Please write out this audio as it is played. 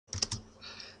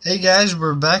Hey guys,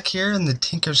 we're back here in the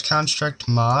Tinker's Construct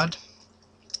mod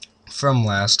from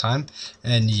last time,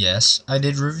 and yes, I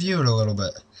did review it a little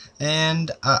bit,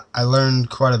 and I learned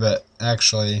quite a bit,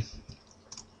 actually.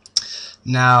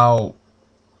 Now,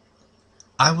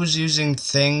 I was using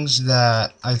things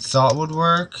that I thought would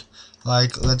work,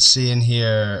 like, let's see in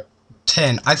here,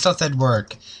 tin. I thought that'd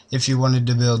work if you wanted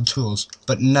to build tools,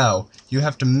 but no, you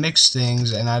have to mix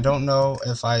things, and I don't know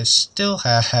if I still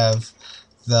have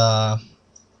the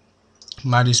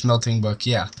Mighty Smelting Book,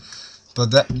 yeah. But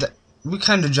that we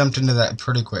kind of jumped into that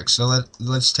pretty quick, so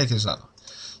let's take this up.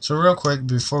 So real quick,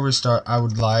 before we start, I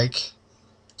would like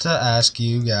to ask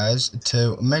you guys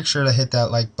to make sure to hit that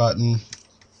like button,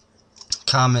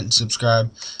 comment,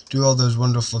 subscribe, do all those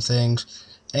wonderful things.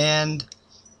 And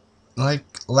like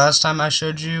last time I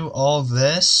showed you all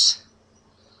this,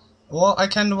 well, I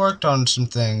kind of worked on some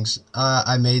things.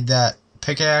 I made that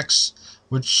pickaxe,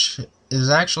 which is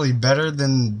actually better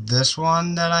than this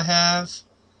one that I have,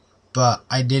 but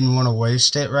I didn't want to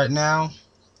waste it right now.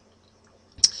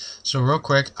 So real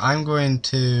quick, I'm going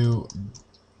to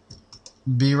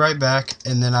be right back,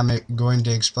 and then I'm going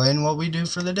to explain what we do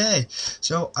for the day.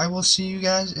 So I will see you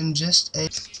guys in just a...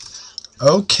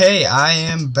 Okay, I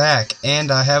am back, and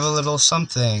I have a little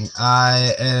something.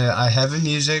 I have a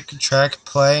music track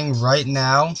playing right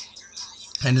now,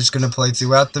 and it's going to play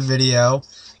throughout the video.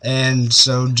 And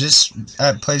so just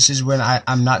at places when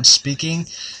I'm not speaking,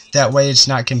 that way it's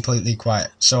not completely quiet.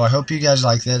 So I hope you guys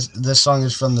like this. This song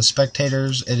is from The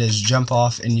Spectators. It is Jump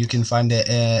Off, and you can find it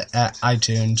at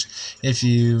iTunes if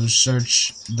you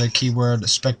search the keyword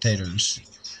Spectators.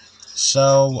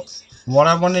 So what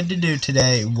I wanted to do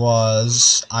today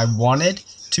was I wanted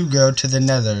to go to the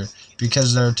Nether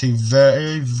because there are two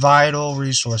very vital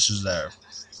resources there.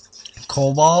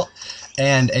 Cobalt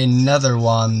and another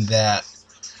one that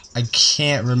I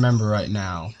can't remember right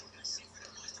now.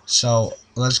 So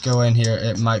let's go in here.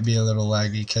 It might be a little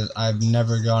laggy because I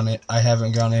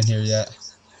haven't gone in here yet.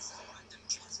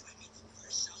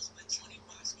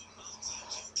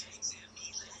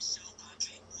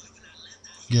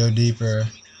 Go deeper.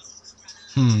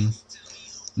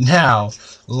 Now,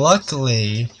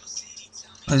 luckily,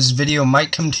 this video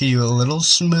might come to you a little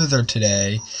smoother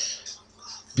today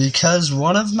because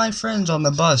one of my friends on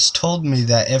the bus told me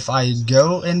that if I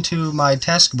go into my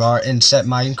taskbar and set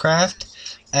Minecraft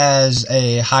as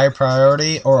a high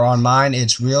priority, or on mine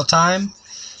it's real time,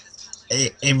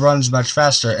 it runs much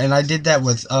faster. And I did that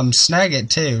with Snagit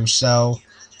too, so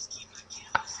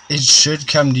it should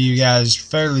come to you guys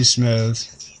fairly smooth.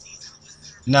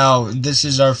 Now, this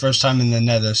is our first time in the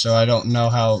Nether, so I don't know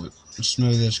how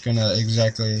smooth it's gonna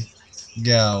exactly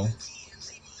go.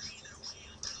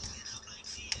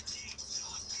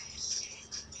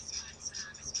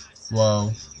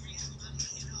 Whoa.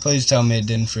 Please tell me it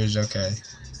didn't freeze okay.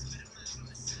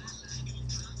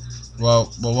 Whoa,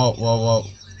 whoa, whoa, whoa, whoa.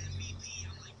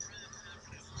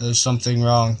 There's something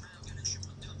wrong.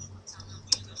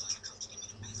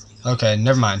 Okay,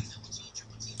 never mind.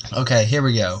 Okay, here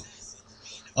we go.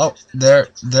 Oh, there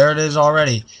it is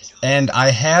already. And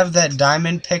I have that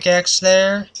diamond pickaxe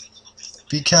there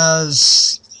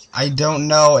because I don't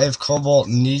know if cobalt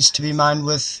needs to be mined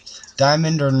with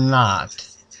diamond or not.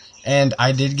 And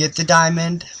I did get the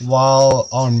diamond while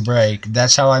on break.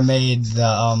 That's how I made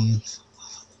the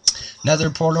nether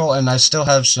portal, and I still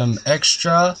have some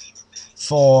extra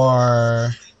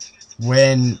for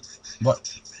when...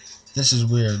 What? This is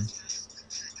weird.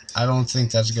 I don't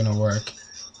think that's gonna work.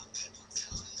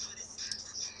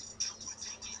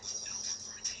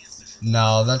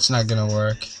 No, that's not gonna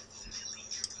work.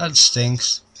 That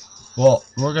stinks. Well,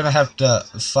 we're gonna have to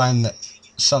find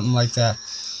something like that.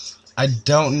 I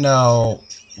don't know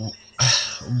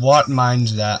what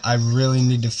mines that. I really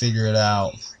need to figure it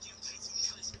out.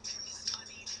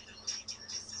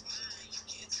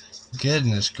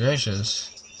 Goodness gracious.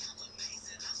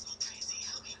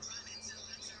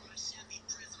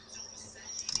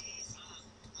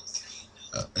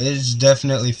 It's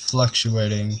definitely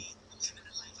fluctuating.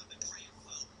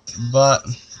 But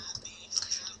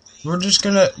we're just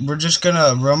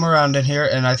gonna roam around in here,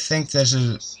 and I think this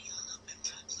is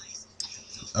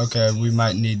okay. We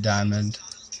might need diamond.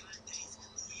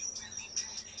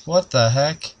 What the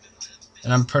heck?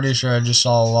 And I'm pretty sure I just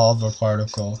saw a lava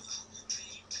particle.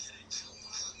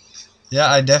 Yeah,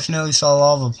 I definitely saw a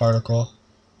lava particle.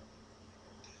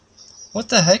 What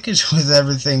the heck is with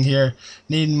everything here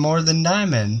needing more than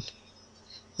diamond?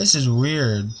 This is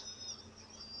weird.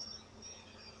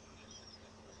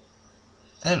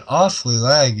 And awfully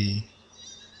laggy.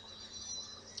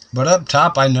 But up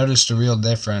top I noticed a real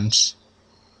difference.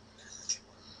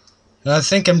 And I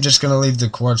think I'm just going to leave the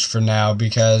quartz for now,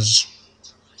 because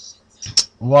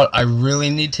what I really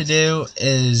need to do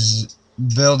is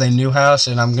build a new house,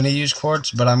 and I'm going to use quartz,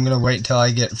 but I'm going to wait till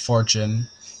I get fortune.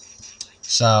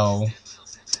 So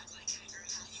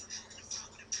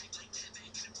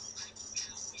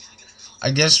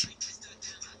I guess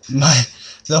my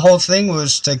the whole thing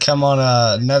was to come on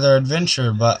another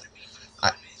adventure, but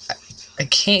I, I, I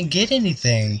can't get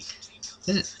anything.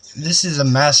 This is a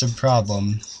massive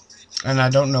problem, and I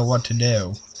don't know what to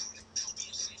do.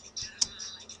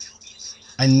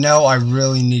 I know I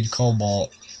really need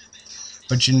cobalt,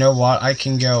 but you know what? I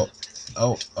can go.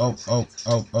 Oh,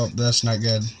 that's not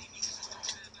good.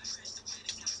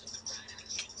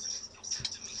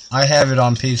 I have it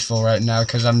on peaceful right now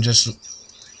because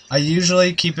I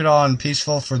usually keep it on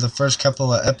peaceful for the first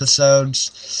couple of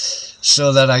episodes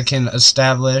so that I can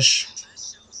establish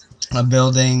a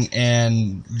building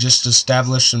and just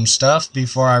establish some stuff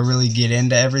before I really get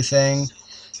into everything.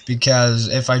 Because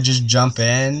if I just jump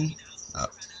in,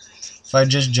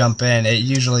 it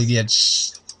usually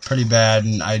gets pretty bad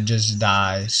and I just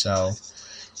die. So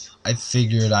I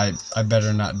figured I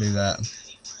better not do that.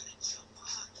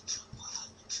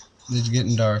 It's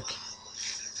getting dark.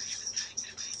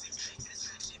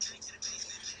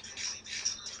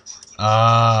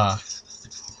 Ah.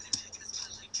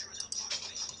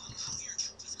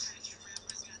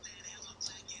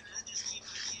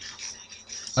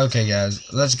 Okay, guys,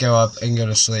 let's go up and go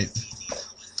to sleep.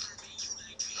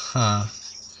 Huh.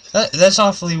 That's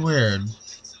awfully weird.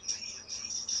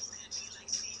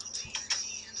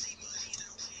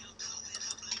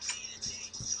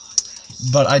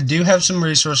 But I do have some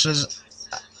resources.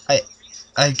 I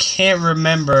I can't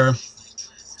remember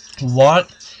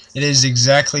what it is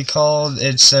exactly called.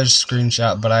 It says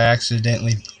screenshot, but I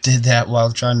accidentally did that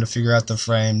while trying to figure out the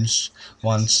frames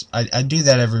once. I do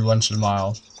that every once in a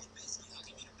while.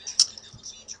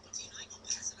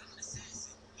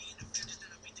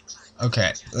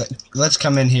 Okay, let's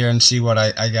come in here and see what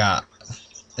I got.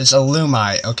 It's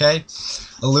Alumite, okay?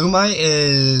 Alumite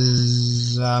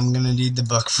is... I'm gonna need the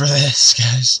book for this,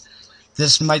 guys.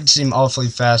 This might seem awfully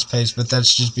fast-paced, but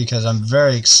that's just because I'm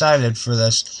very excited for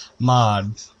this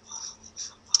mod.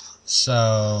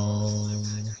 So...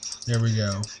 here we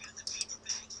go.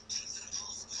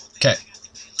 Okay.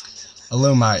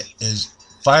 Alumite is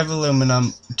 5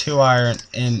 aluminum, 2 iron,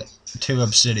 and 2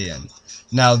 obsidian.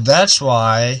 Now that's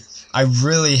why I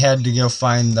really had to go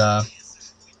find the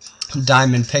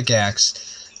diamond pickaxe,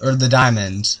 or the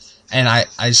diamonds, and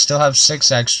I still have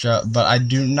 6 extra, but I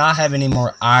do not have any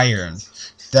more iron.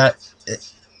 That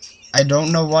I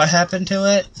don't know what happened to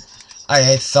it.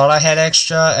 I thought I had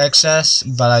extra excess,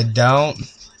 but I don't.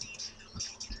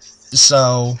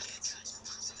 So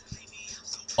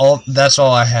that's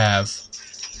all I have.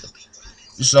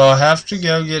 So I'll have to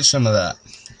go get some of that.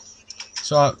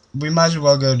 So we might as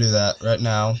well go do that right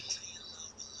now.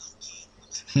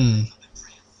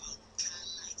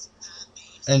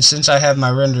 And since I have my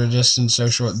render distance so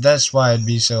short, that's why it'd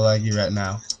be so laggy right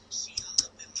now.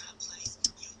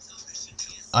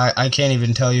 I can't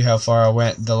even tell you how far I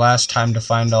went the last time to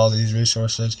find all these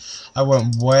resources. I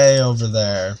went way over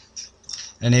there.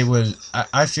 And it was,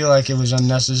 I feel like it was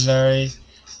unnecessary,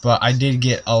 but I did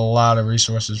get a lot of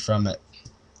resources from it.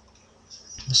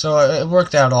 So it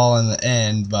worked out all in the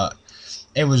end, but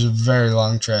it was a very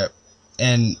long trip.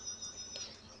 And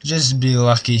just be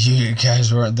lucky you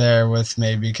guys weren't there with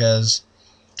me, because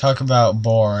talk about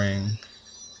boring.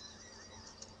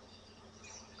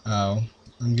 Oh,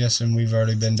 I'm guessing we've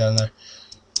already been down there.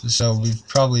 So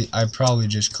I probably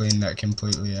just cleaned that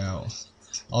completely out.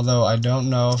 Although I don't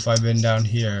know if I've been down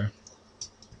here.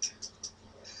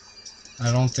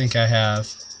 I don't think I have.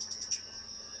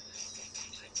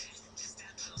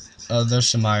 Oh, there's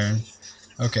some iron.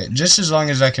 Okay, just as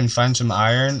long as I can find some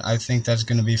iron, I think that's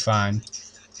gonna be fine.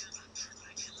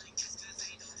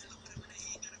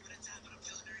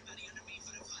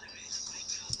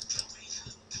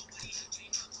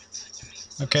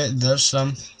 Okay, there's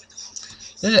some.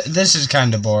 This is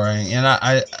kind of boring, and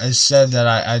I said that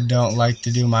I don't like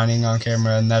to do mining on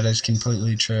camera, and that is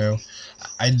completely true.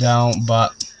 I don't,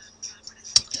 but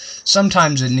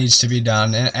sometimes it needs to be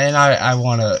done, and I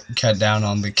want to cut down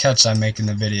on the cuts I make in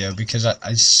the video, because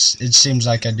it seems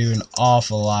like I do an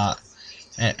awful lot,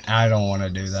 and I don't want to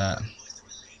do that.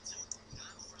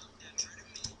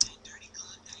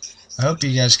 I hope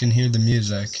you guys can hear the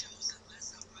music.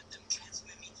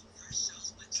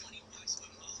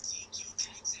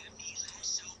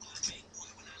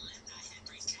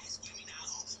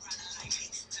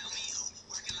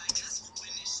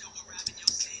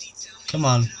 Come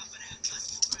on.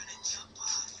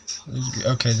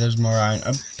 Okay, there's more iron.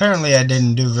 Apparently I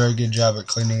didn't do a very good job at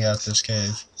cleaning out this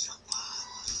cave.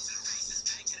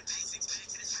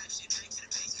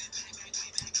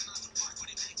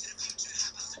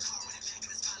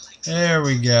 There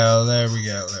we go, there we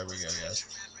go, there we go, guys.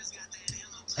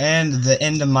 And the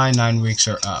end of my 9 weeks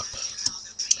are up.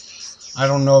 I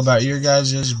don't know about your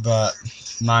guys's, but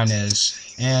mine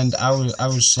is. And I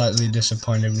was slightly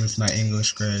disappointed with my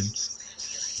English grade.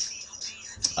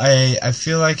 I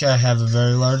feel like I have a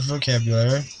very large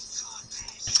vocabulary,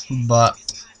 but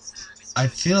I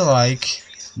feel like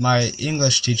my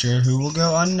English teacher, who will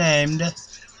go unnamed,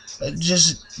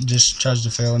 just tries to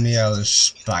fail me out of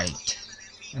spite,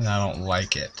 and I don't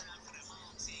like it.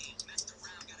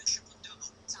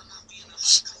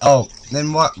 Oh,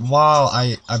 then while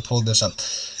I pulled this up,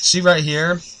 see right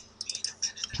here,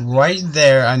 right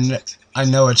there, I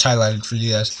know it's highlighted for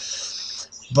you guys,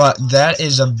 but that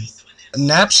is a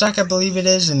knapsack, I believe it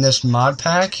is, in this mod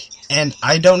pack, and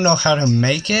I don't know how to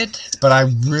make it, but I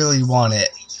really want it.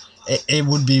 It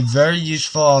would be very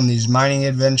useful on these mining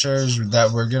adventures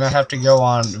that we're gonna have to go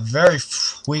on very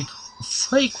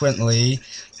frequently.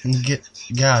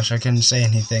 Gosh, I couldn't say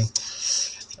anything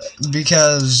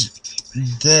because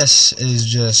this is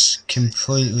just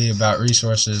completely about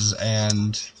resources,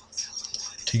 and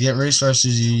to get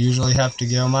resources you usually have to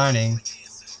go mining.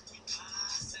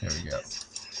 There we go.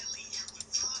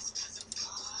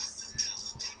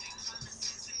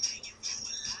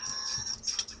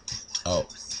 Oh,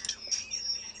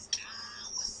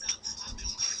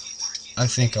 I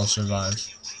think I'll survive.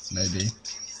 Maybe.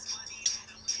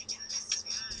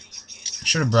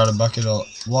 Should have brought a bucket of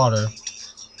water.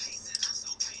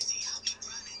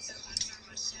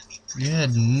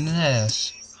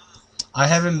 Goodness. I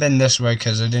haven't been this way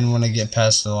because I didn't want to get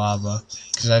past the lava,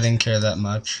 because I didn't care that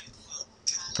much.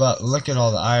 But look at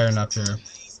all the iron up here.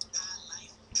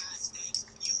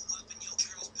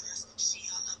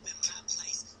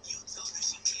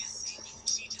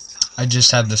 I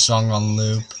just had the song on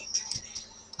loop.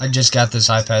 I just got this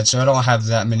iPad, so I don't have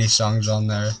that many songs on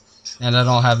there. And I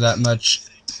don't have that much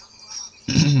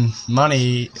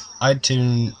money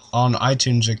on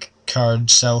iTunes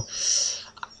cards, so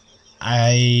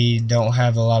I don't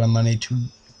have a lot of money to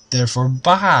therefore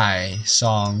buy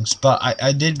songs. But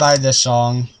I did buy this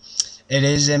song. It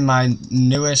is in my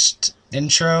newest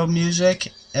intro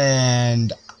music,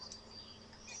 and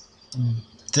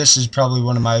this is probably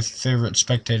one of my favorite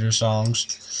Spectator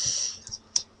songs,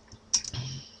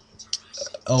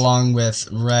 along with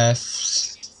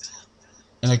Refs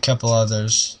and a couple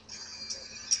others.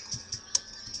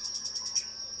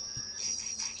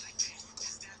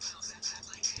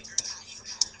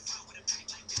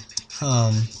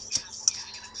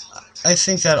 I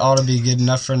think that ought to be good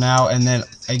enough for now, and then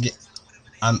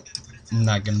I'm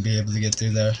not gonna be able to get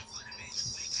through there.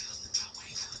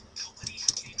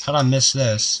 How'd I miss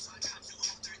this?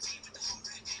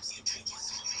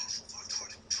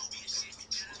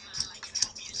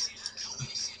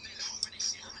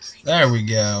 There we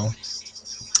go.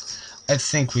 I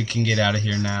think we can get out of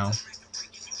here now.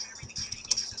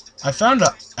 I found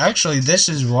actually this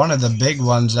is one of the big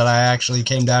ones that I actually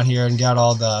came down here and got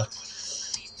all the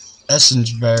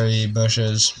essence berry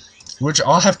bushes, which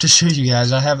I'll have to show you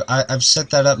guys. I've set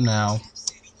that up now.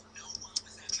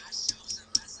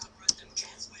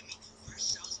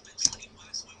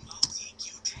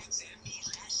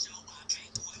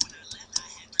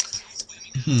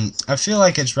 I feel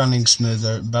like it's running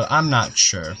smoother, but I'm not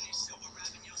sure.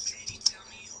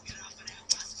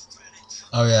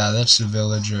 Oh yeah, that's the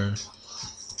villager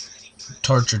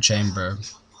torture chamber.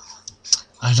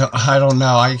 I don't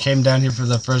know. I came down here for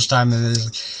the first time and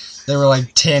there were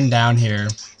like 10 down here.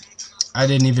 I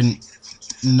didn't even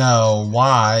know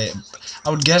why. I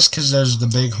would guess because there's the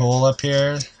big hole up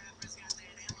here.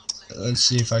 Let's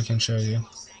see if I can show you.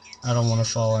 I don't want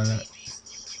to fall in it.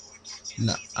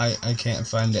 No, I can't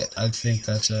find it. I think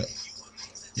that's it.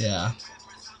 Yeah.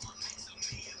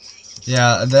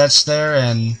 Yeah, that's there,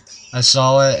 and I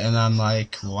saw it, and I'm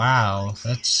like, wow,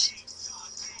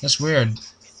 that's weird.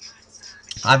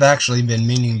 I've actually been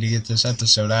meaning to get this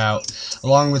episode out.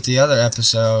 Along with the other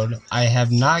episode, I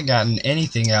have not gotten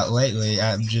anything out lately.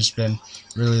 I've just been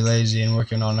really lazy and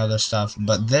working on other stuff.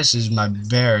 But this is my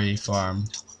berry farm.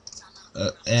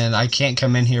 And I can't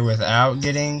come in here without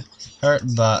getting hurt,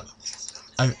 but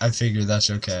I figure that's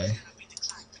okay.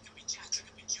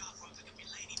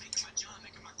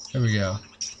 Here we go.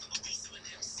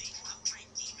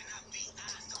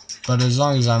 But as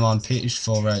long as I'm on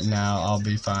peaceful right now, I'll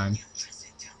be fine.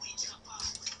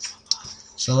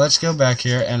 So let's go back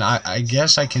here, and I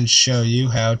guess I can show you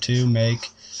how to make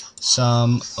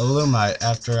some alumite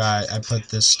after I put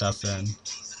this stuff in.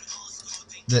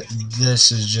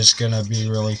 This is just gonna be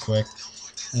really quick.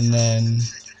 And then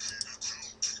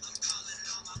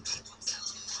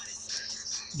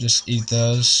just eat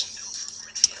those.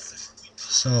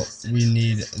 So we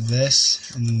need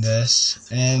this and this,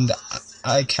 and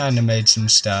I kind of made some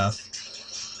stuff.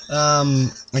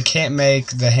 I can't make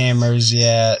the hammers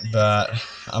yet, but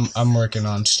I'm working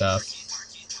on stuff.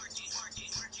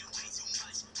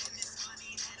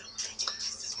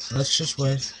 Let's just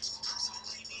wait.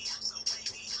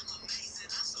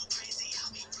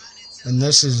 And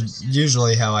this is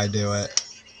usually how I do it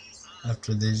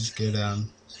after these go down.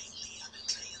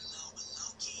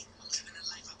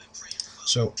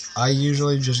 So I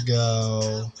usually just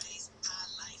go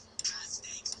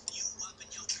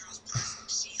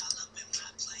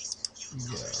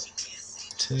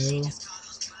two,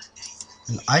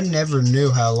 and I never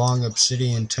knew how long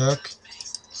obsidian took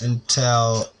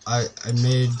until I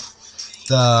made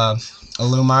the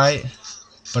alumite,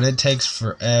 but it takes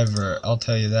forever, I'll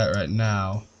tell you that right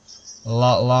now. A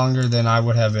lot longer than I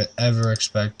would have ever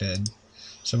expected.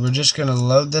 So we're just gonna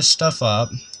load this stuff up.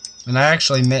 And I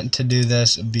actually meant to do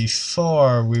this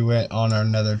before we went on our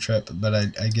nether trip, but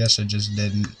I guess I just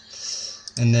didn't.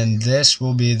 And then this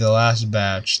will be the last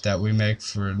batch that we make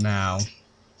for now.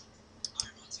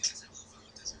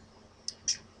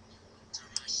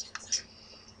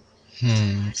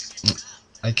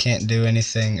 I can't do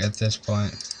anything at this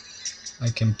point. I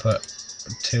can put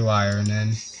 2 iron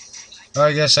in. Or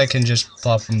I guess I can just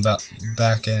plop them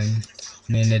back in.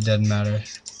 I mean, it doesn't matter.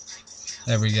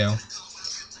 There we go.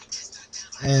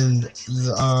 And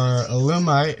our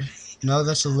alumite, no,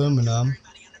 that's aluminum.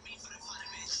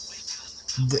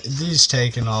 These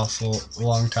take an awful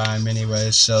long time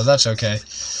anyways, so that's okay.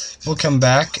 We'll come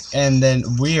back, and then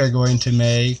we are going to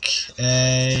make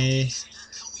a...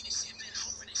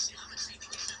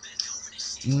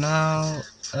 No,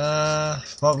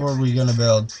 what were we gonna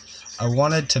build? I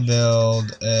wanted to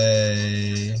build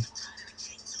a...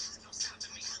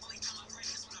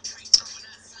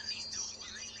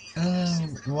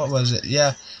 what was it?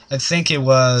 Yeah, I think it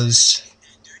was...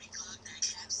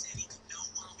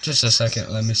 Just a second,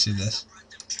 let me see this.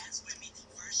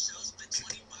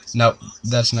 Nope,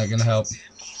 that's not gonna help.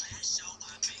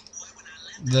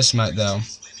 This might though.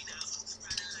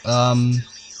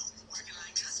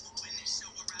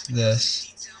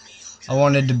 This. I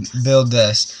wanted to build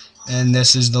this, and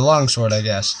this is the longsword, I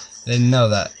guess. I didn't know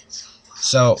that.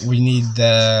 So we need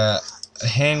the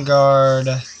handguard,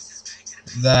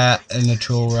 that, and the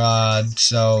tool rod.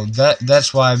 So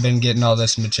that's why I've been getting all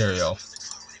this material.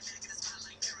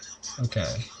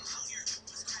 Okay.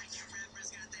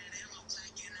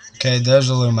 Okay, there's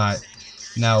alumite.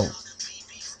 Now,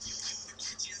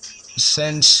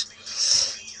 since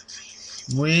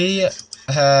we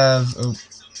have... Oh,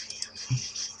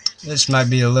 this might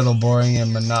be a little boring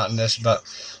and monotonous, but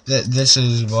this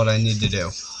is what I need to do.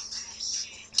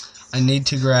 I need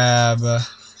to grab the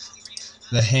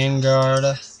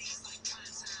handguard,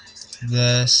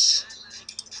 this,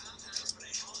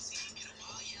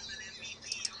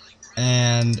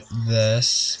 and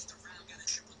this.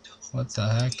 What the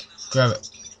heck? Grab it.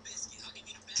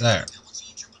 There.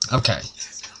 Okay.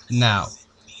 Now,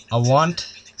 I want...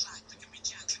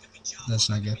 That's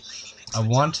not good. I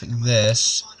want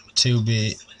this to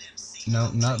be...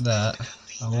 No, not that.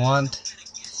 I want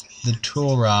the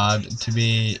tool rod to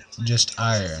be just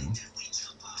iron,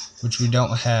 which we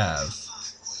don't have.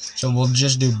 So we'll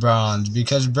just do bronze,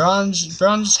 because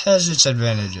bronze has its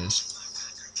advantages.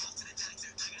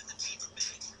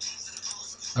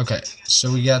 Okay,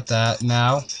 so we got that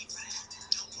now,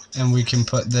 and we can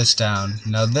put this down.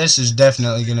 Now this is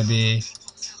definitely going to be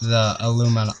the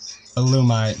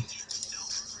alumite.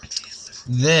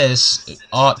 This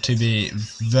ought to be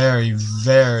very,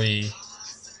 very...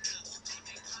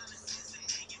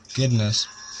 Goodness.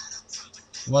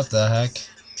 What the heck?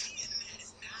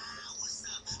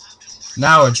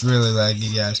 Now it's really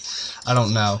laggy, guys. I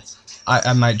don't know.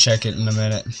 I might check it in a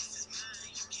minute.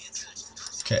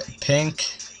 Okay,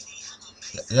 pink.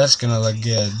 That's gonna look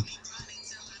good.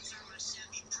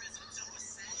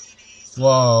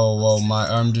 Whoa, my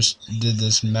arm just did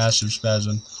this massive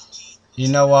spasm. You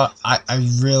know what? I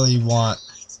really want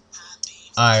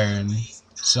iron.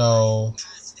 So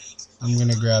I'm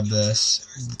gonna grab this.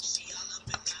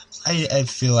 I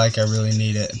feel like I really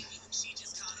need it.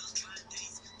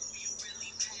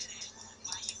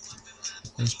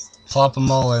 Just plop them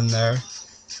all in there.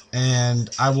 And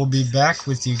I will be back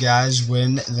with you guys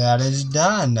when that is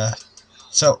done.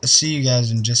 So, see you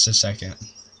guys in just a second.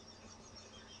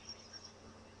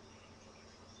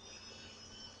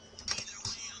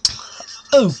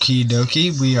 Okie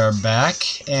dokie, we are back,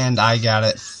 and I got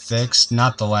it fixed.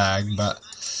 Not the lag, but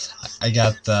I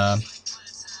got the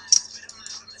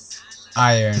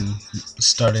iron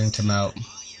starting to melt.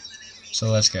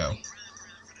 So let's go.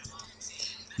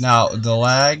 Now, the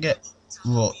lag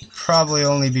will probably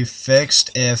only be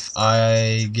fixed if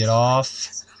I get off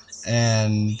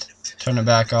and turn it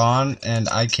back on, and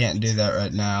I can't do that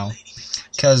right now.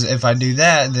 Because if I do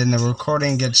that, then the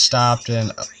recording gets stopped,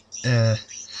 and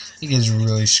it gets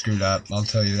really screwed up. I'll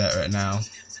tell you that right now.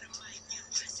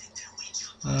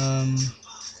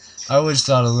 I always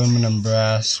thought aluminum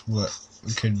brass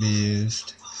could be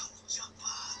used.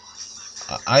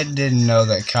 I didn't know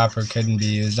that copper couldn't be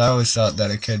used. I always thought that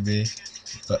it could be,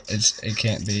 but it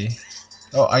can't be.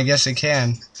 Oh, I guess it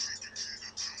can.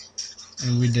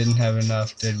 And we didn't have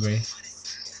enough, did we?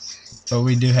 But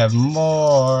we do have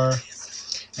more.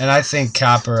 And I think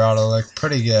copper ought to look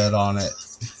pretty good on it.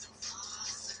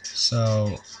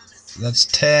 So, that's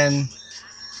 10.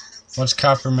 What's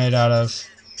copper made out of?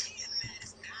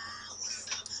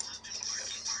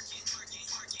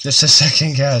 Just a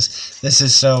second, guys. This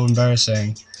is so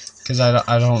embarrassing. Because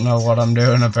I don't know what I'm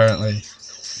doing, apparently.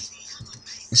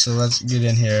 So let's get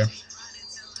in here.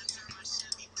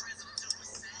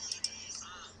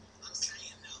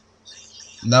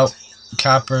 Nope.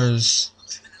 Copper's...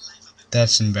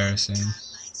 That's embarrassing.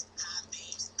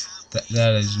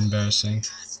 That is embarrassing.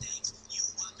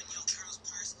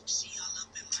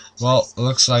 Well,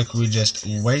 looks like we just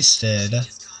wasted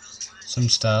some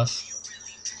stuff.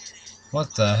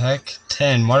 What the heck?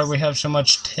 10. Why do we have so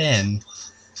much 10?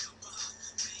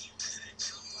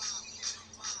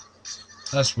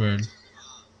 That's weird.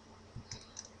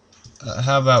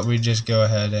 How about we just go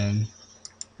ahead and...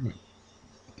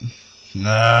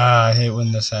 Nah, I hate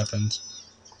when this happens.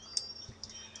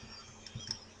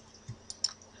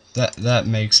 That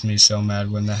makes me so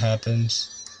mad when that happens.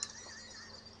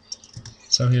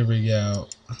 So here we go.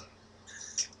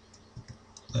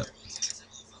 Yep.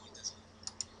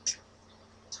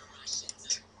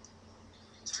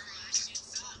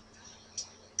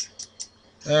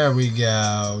 There we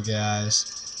go,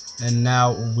 guys. And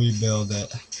now we build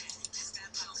it.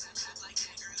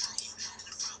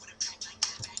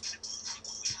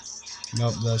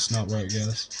 Nope, that's not where it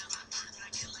goes.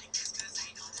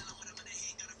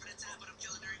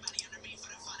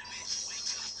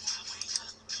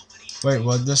 Wait,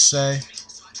 what'd this say?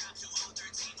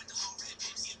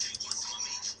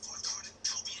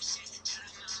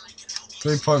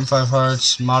 .5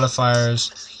 hearts,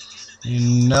 modifiers.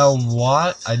 You know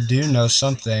what? I do know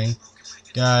something.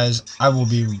 Guys,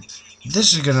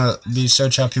 this is gonna be so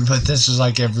choppy, but this is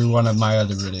like every one of my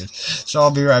other videos. So I'll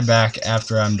be right back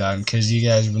after I'm done, because you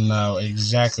guys will know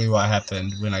exactly what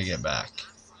happened when I get back.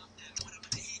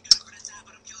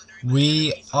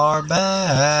 We are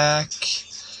back.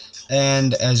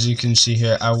 And as you can see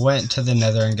here, I went to the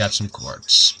nether and got some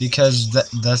quartz, because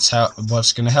that's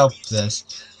what's gonna help this.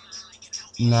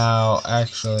 Now,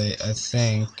 actually, I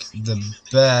think the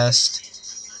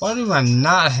best... Why do I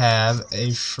not have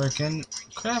a frickin'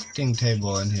 crafting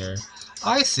table in here?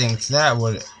 I think that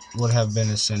would have been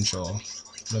essential,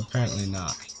 but apparently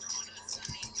not.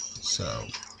 So,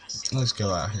 let's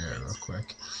go out here real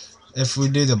quick. If we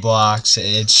do the blocks,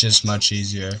 it's just much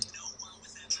easier.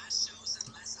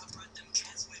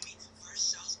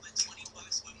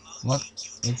 What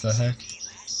the heck?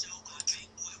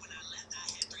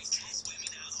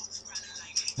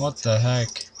 What the heck?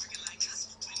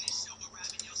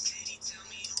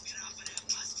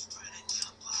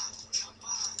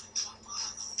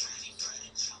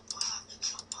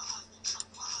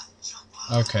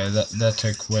 Okay, that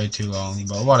took way too long,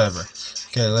 but whatever.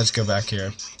 Okay, let's go back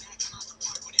here.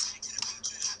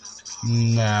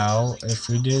 Now, if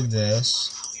we do this,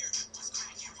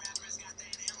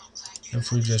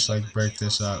 if we just like break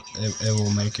this up, it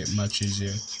will make it much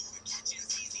easier.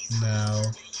 Now,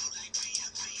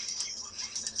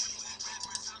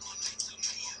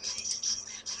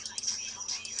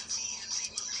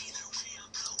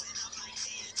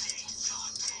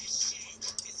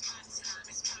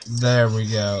 there we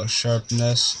go.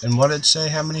 Sharpness. And what did it say?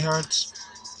 How many hearts?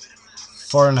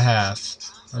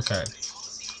 4.5. Okay.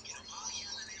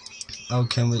 Oh,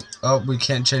 can we? Oh, we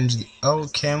can't change the... Oh,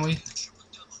 can we?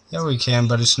 Yeah, we can,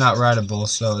 but it's not writable,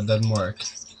 so it doesn't work.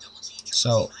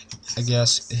 So, I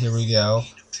guess, here we go.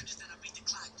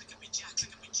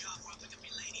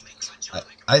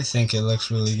 I think it looks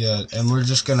really good. And we're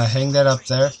just going to hang that up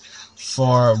there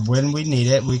for when we need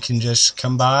it. We can just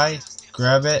come by,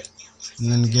 grab it,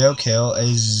 and then go kill a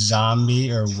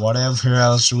zombie or whatever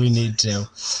else we need to.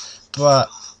 But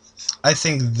I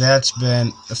think that's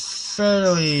been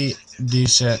fairly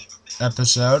decent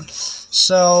episode.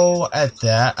 So at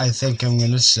that, I think I'm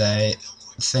gonna say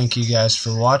thank you guys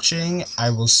for watching. I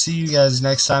will see you guys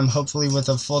next time, hopefully with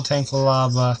a full tank of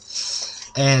lava,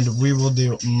 and we will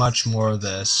do much more of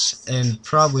this, and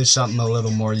probably something a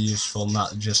little more useful,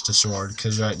 not just a sword,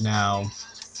 because right now,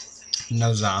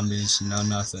 no zombies, no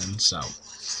nothing. So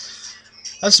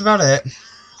that's about it.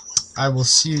 I will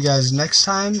see you guys next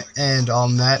time, and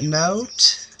on that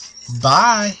note,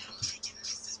 bye.